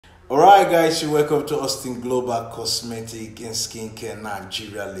Alright guys, you welcome to Austin Global Cosmetic and Skincare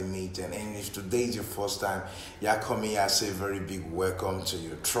Nigeria Limited. And if today is your first time you're coming here, I say a very big welcome to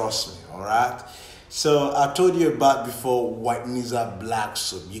you. Trust me, alright? So I told you about before White Ninja Black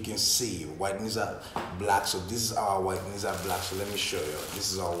Soap. You can see White Ninja Black Soap. This is our White Ninja Black Soap. Let me show you.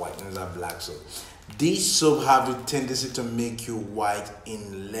 This is our White Ninja Black Soap. These soap have a tendency to make you white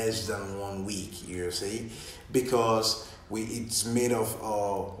in less than 1 week, you see, because it's made of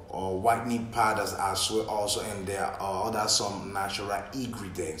whitening powders as well also, and there are other some natural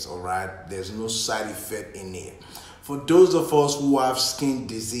ingredients. All right, there's no side effect in it. For those of us who have skin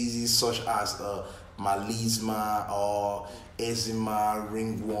diseases such as melasma or eczema,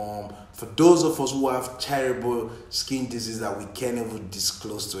 ringworm, for those of us who have terrible skin disease that we can't even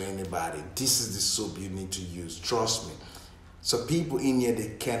disclose to anybody, this is the soap you need to use. Trust me. So people in here, they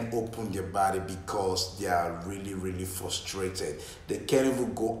can't open their body because they are really frustrated. They can't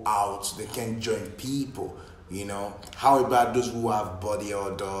even go out. They can't join people. You know, how about those who have body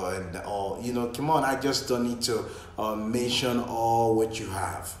odor and all? You know, come on, I just don't need to mention all what you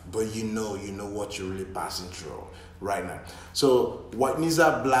have, but you know what you're really passing through right now. So White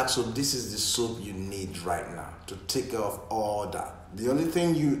Ninja Black Soap, this is the soap you need right now to take care of all that. The only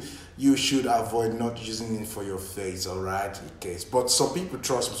thing you should avoid not using it for your face, all right? In case, but some people,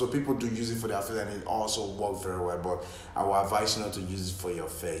 trust me, so people do use it for their face and it also works very well. But I will advise you not to use it for your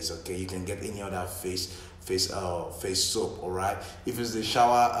face. Okay, you can get any other face soap, all right? If it's the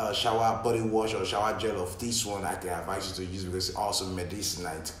shower body wash or shower gel of this one, I can advise you to use it because it's also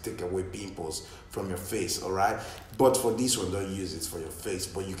medicinal to take away pimples from your face, all right? But for this one, don't use it for your face,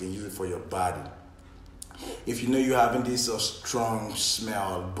 but you can use it for your body. If you know you're having this strong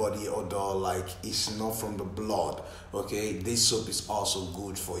smell, body odor, like it's not from the blood, okay, this soap is also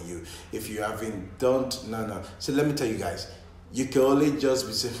good for you. If you haven't no. So let me tell you guys, you can only just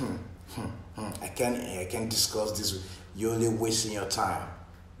be saying, I can't discuss this. You're only wasting your time.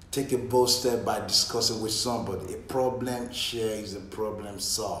 Take a bold step by discussing with somebody. A problem shared is a problem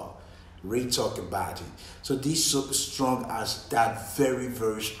solved. Really talk about it. So this soap is strong as that, very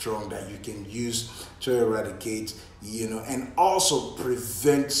strong, that you can use to eradicate, and also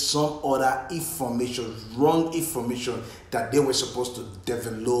prevent some other information, wrong information that they were supposed to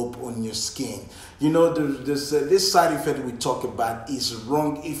develop on your skin. This side effect we talk about is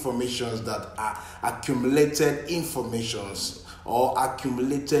wrong informations that are accumulated informations or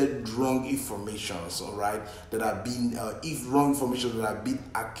accumulated wrong informations, all right, that have been wrong information that have been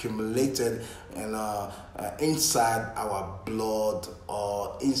accumulated and inside our blood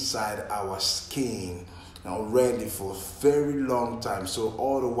or inside our skin already for a very long time. So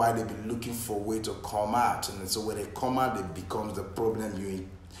all the while they've been looking for a way to come out, and so when they come out, it becomes the problem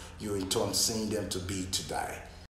you in turn seeing them to be today.